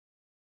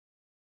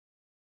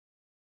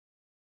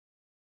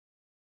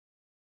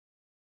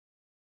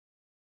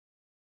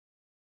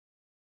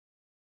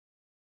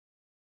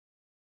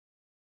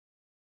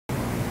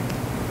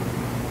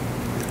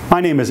My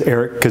name is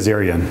Eric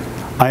Kazarian.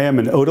 I am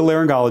an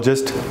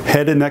otolaryngologist,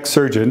 head and neck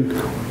surgeon,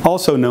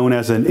 also known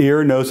as an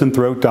ear, nose, and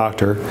throat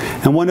doctor,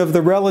 and one of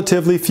the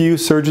relatively few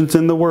surgeons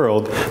in the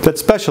world that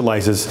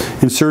specializes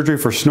in surgery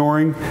for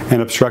snoring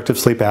and obstructive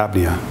sleep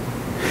apnea.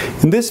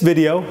 In this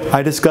video,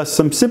 I discuss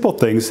some simple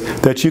things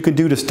that you can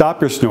do to stop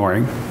your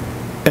snoring,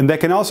 and that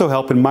can also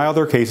help in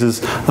milder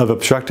cases of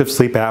obstructive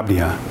sleep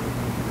apnea.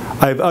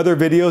 I have other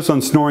videos on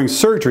snoring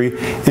surgery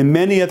and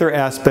many other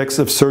aspects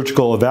of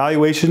surgical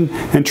evaluation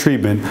and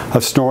treatment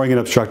of snoring and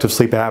obstructive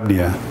sleep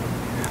apnea.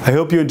 I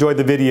hope you enjoyed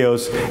the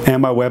videos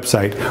and my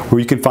website, where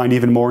you can find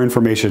even more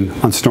information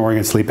on snoring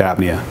and sleep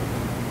apnea.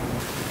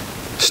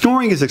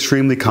 Snoring is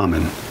extremely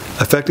common,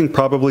 affecting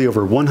probably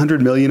over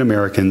 100 million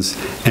Americans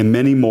and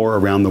many more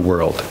around the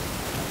world.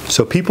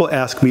 So people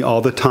ask me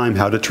all the time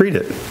how to treat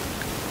it.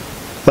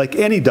 Like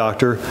any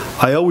doctor,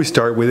 I always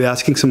start with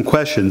asking some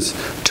questions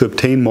to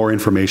obtain more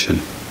information.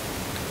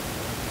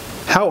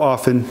 How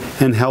often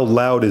and how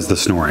loud is the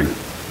snoring?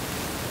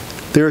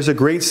 There is a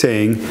great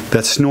saying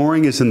that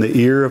snoring is in the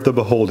ear of the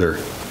beholder,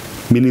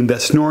 meaning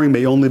that snoring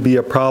may only be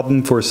a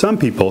problem for some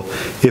people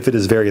if it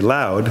is very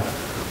loud,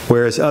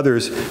 whereas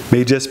others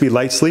may just be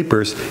light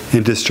sleepers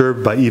and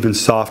disturbed by even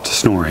soft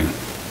snoring.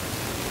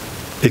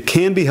 It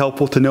can be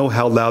helpful to know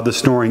how loud the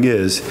snoring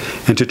is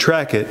and to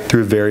track it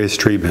through various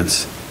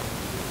treatments.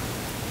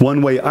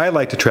 One way I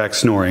like to track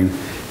snoring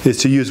is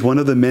to use one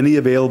of the many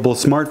available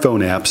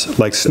smartphone apps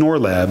like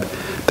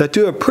SnoreLab that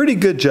do a pretty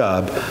good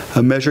job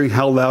of measuring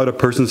how loud a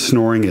person's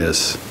snoring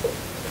is.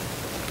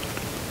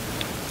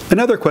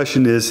 Another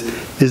question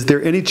is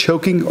there any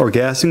choking or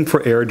gasping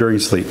for air during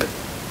sleep?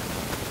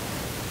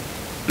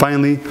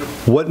 Finally,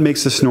 what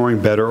makes the snoring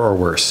better or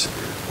worse?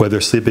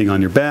 Whether sleeping on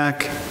your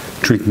back,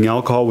 drinking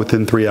alcohol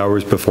within 3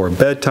 hours before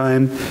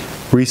bedtime,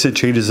 recent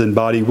changes in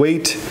body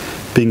weight,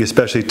 being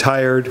especially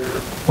tired,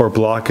 or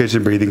blockage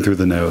in breathing through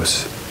the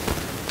nose.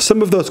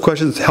 Some of those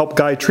questions help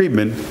guide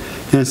treatment,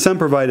 and some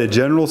provide a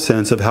general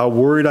sense of how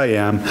worried I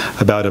am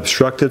about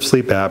obstructive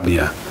sleep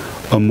apnea,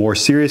 a more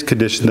serious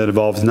condition that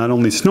involves not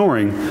only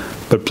snoring,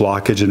 but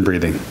blockage in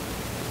breathing.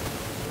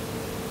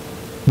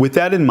 With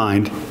that in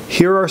mind,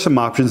 here are some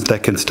options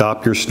that can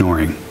stop your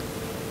snoring.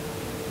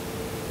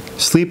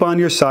 Sleep on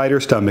your side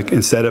or stomach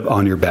instead of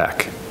on your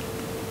back.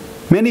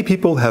 Many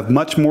people have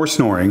much more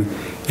snoring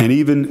and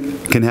even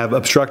can have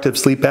obstructive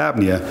sleep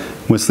apnea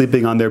when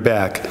sleeping on their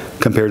back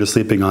compared to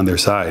sleeping on their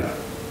side.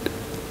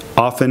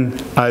 Often,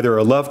 either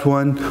a loved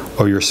one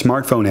or your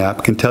smartphone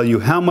app can tell you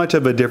how much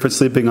of a difference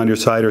sleeping on your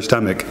side or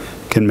stomach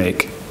can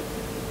make.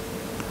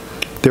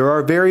 There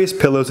are various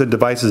pillows and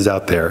devices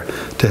out there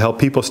to help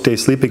people stay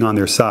sleeping on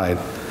their side,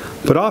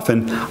 but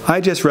often I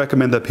just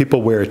recommend that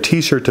people wear a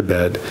t-shirt to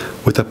bed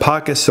with a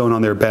pocket sewn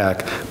on their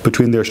back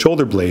between their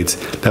shoulder blades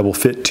that will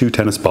fit 2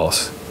 tennis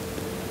balls.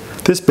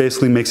 This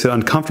basically makes it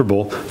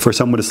uncomfortable for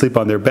someone to sleep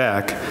on their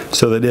back,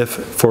 so that if,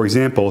 for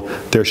example,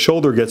 their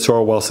shoulder gets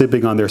sore while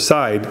sleeping on their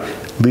side,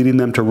 leading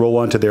them to roll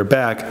onto their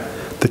back,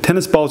 the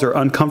tennis balls are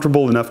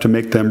uncomfortable enough to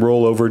make them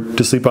roll over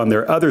to sleep on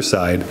their other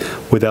side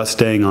without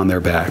staying on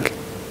their back.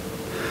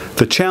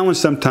 The challenge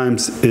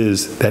sometimes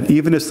is that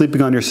even if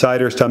sleeping on your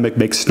side or stomach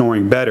makes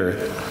snoring better,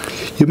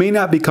 you may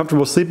not be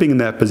comfortable sleeping in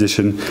that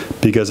position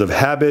because of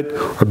habit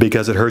or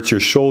because it hurts your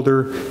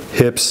shoulder,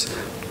 hips,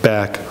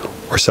 back,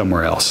 or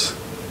somewhere else.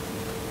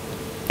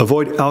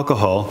 Avoid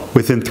alcohol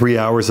within 3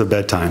 hours of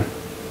bedtime.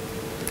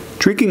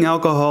 Drinking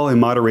alcohol in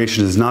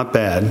moderation is not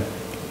bad,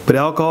 but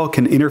alcohol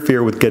can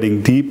interfere with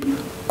getting deep,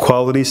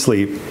 quality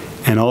sleep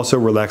and also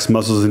relax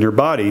muscles in your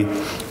body,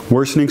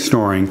 worsening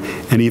snoring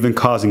and even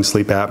causing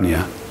sleep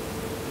apnea.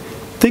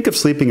 Think of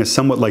sleeping as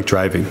somewhat like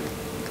driving.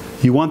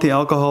 You want the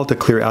alcohol to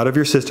clear out of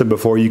your system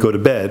before you go to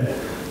bed,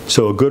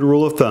 so a good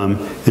rule of thumb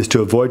is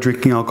to avoid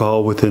drinking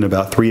alcohol within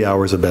about 3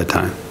 hours of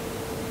bedtime.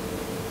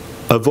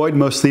 Avoid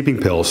most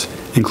sleeping pills,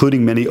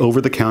 including many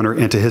over-the-counter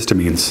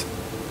antihistamines.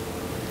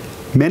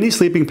 Many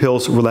sleeping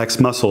pills relax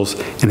muscles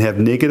and have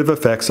negative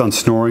effects on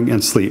snoring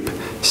and sleep,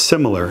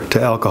 similar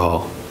to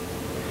alcohol.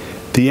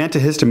 The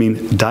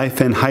antihistamine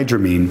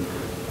diphenhydramine,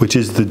 which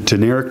is the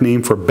generic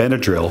name for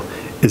Benadryl,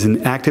 is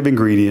an active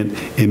ingredient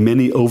in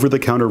many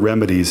over-the-counter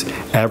remedies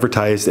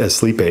advertised as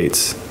sleep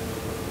aids.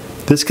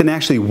 This can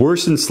actually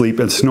worsen sleep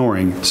and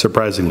snoring,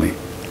 surprisingly.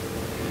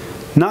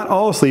 Not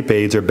all sleep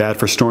aids are bad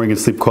for snoring and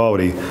sleep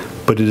quality,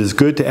 but it is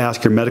good to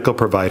ask your medical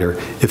provider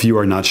if you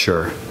are not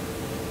sure.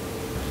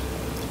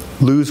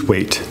 Lose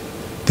weight.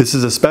 This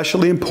is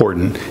especially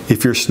important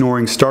if your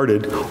snoring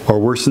started or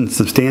worsened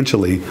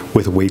substantially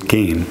with weight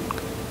gain.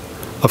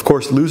 Of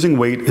course, losing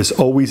weight is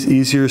always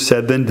easier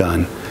said than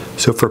done,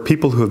 so for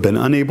people who have been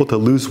unable to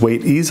lose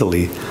weight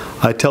easily,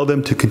 I tell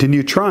them to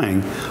continue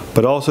trying,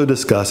 but also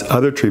discuss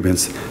other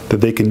treatments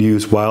that they can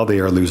use while they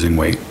are losing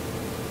weight.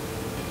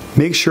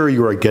 Make sure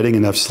you are getting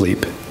enough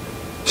sleep.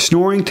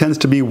 Snoring tends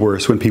to be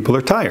worse when people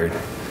are tired,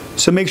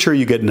 so make sure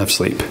you get enough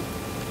sleep.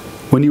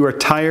 When you are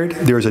tired,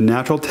 there is a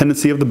natural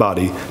tendency of the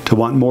body to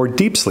want more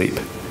deep sleep,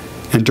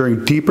 and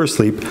during deeper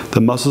sleep,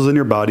 the muscles in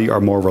your body are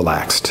more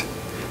relaxed.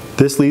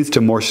 This leads to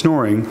more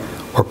snoring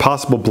or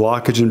possible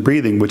blockage in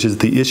breathing, which is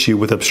the issue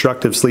with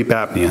obstructive sleep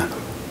apnea.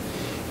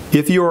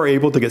 If you are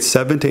able to get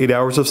 7 to 8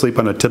 hours of sleep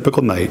on a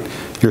typical night,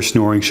 your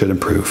snoring should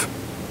improve.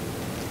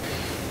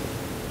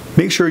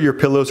 Make sure your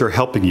pillows are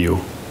helping you,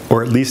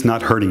 or at least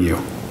not hurting you.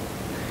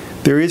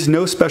 There is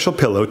no special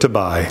pillow to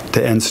buy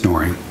to end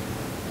snoring.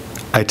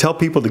 I tell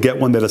people to get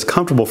one that is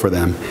comfortable for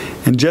them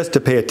and just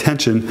to pay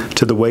attention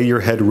to the way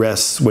your head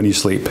rests when you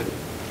sleep.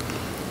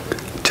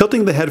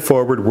 Tilting the head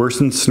forward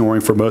worsens snoring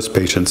for most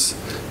patients,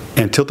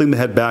 and tilting the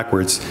head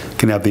backwards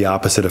can have the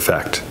opposite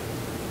effect.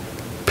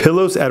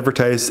 Pillows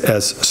advertised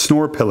as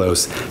snore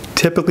pillows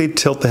typically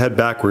tilt the head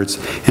backwards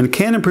and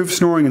can improve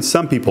snoring in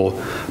some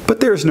people, but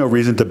there is no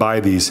reason to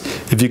buy these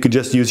if you can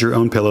just use your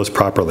own pillows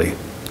properly.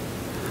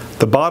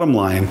 The bottom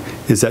line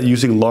is that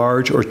using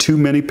large or too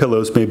many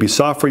pillows may be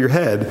soft for your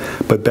head,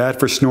 but bad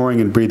for snoring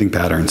and breathing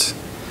patterns.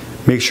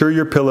 Make sure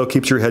your pillow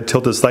keeps your head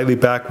tilted slightly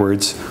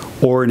backwards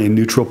or in a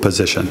neutral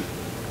position.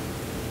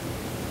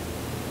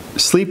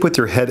 Sleep with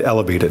your head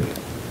elevated.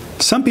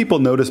 Some people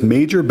notice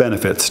major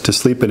benefits to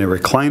sleep in a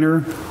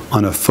recliner,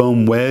 on a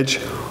foam wedge,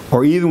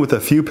 or even with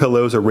a few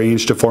pillows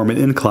arranged to form an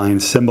incline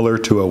similar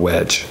to a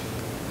wedge.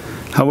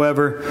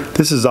 However,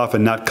 this is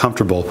often not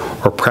comfortable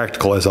or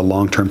practical as a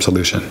long-term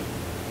solution.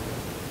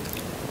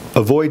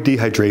 Avoid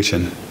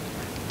dehydration.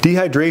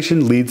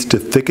 Dehydration leads to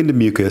thickened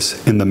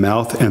mucus in the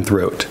mouth and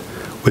throat,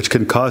 which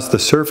can cause the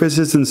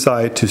surfaces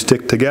inside to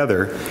stick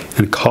together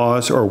and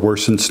cause or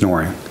worsen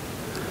snoring.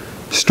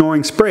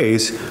 Snoring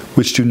sprays,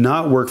 which do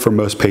not work for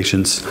most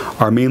patients,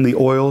 are mainly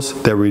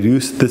oils that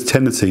reduce this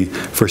tendency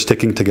for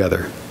sticking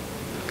together.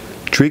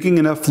 Drinking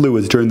enough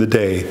fluids during the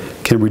day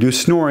can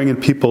reduce snoring in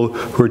people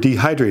who are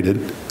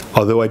dehydrated,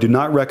 although I do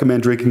not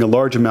recommend drinking a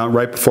large amount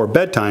right before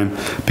bedtime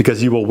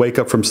because you will wake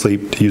up from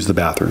sleep to use the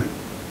bathroom.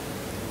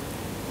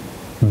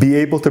 Be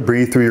able to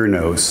breathe through your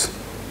nose.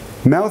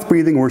 Mouth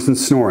breathing worsens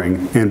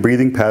snoring and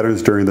breathing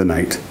patterns during the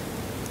night.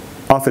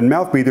 Often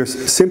mouth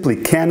breathers simply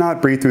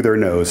cannot breathe through their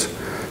nose,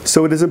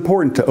 so it is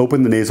important to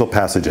open the nasal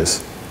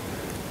passages.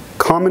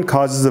 Common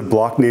causes of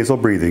blocked nasal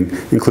breathing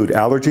include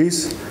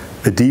allergies,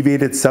 a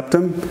deviated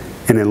septum,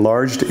 and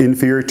enlarged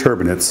inferior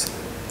turbinates,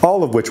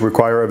 all of which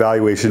require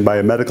evaluation by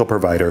a medical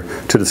provider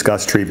to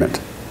discuss treatment.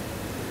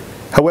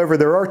 However,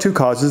 there are 2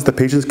 causes the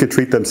patients can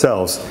treat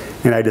themselves,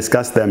 and I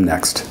discuss them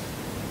next.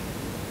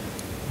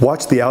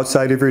 Watch the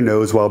outside of your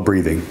nose while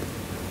breathing.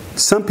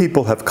 Some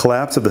people have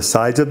collapse of the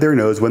sides of their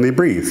nose when they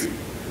breathe.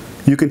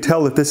 You can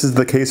tell if this is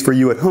the case for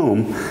you at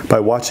home by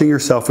watching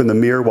yourself in the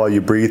mirror while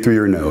you breathe through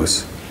your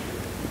nose.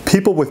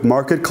 People with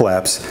marked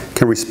collapse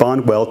can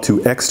respond well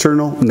to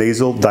external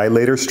nasal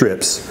dilator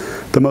strips.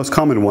 The most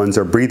common ones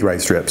are Breathe Right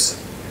strips.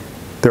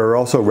 There are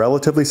also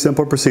relatively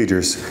simple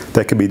procedures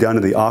that can be done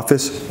in the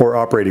office or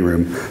operating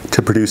room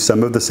to produce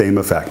some of the same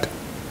effect.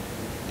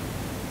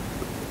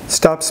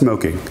 Stop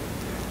smoking.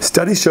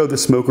 Studies show that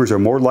smokers are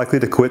more likely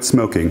to quit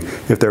smoking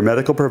if their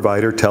medical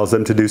provider tells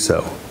them to do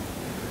so.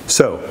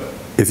 So,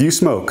 if you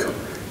smoke,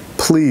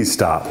 please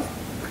stop.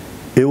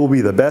 It will be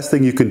the best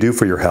thing you can do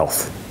for your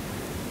health.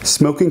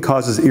 Smoking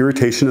causes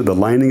irritation of the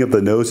lining of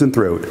the nose and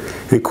throat,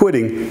 and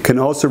quitting can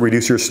also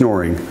reduce your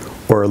snoring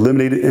or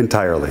eliminate it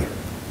entirely.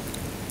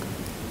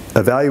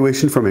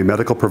 Evaluation from a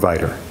medical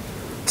provider.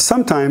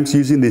 Sometimes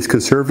using these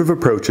conservative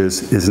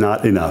approaches is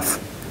not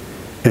enough.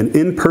 An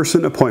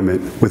in-person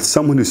appointment with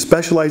someone who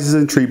specializes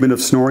in treatment of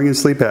snoring and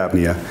sleep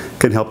apnea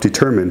can help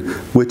determine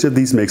which of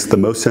these makes the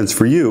most sense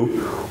for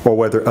you or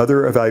whether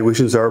other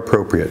evaluations are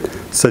appropriate,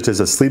 such as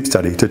a sleep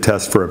study to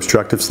test for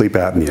obstructive sleep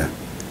apnea.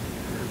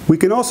 We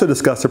can also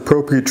discuss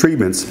appropriate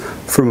treatments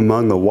from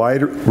among the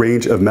wide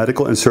range of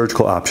medical and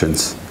surgical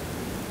options.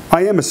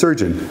 I am a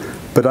surgeon,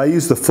 but I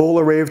use the full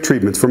array of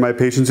treatments for my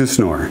patients who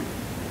snore.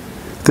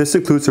 This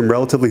includes some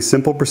relatively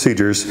simple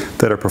procedures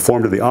that are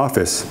performed in the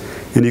office,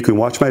 and you can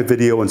watch my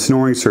video on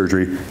snoring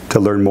surgery to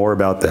learn more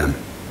about them.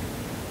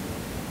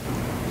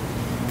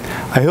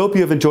 I hope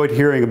you have enjoyed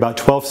hearing about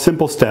 12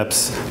 simple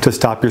steps to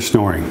stop your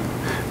snoring.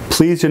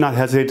 Please do not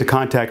hesitate to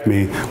contact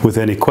me with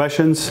any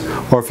questions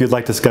or if you'd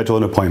like to schedule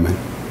an appointment.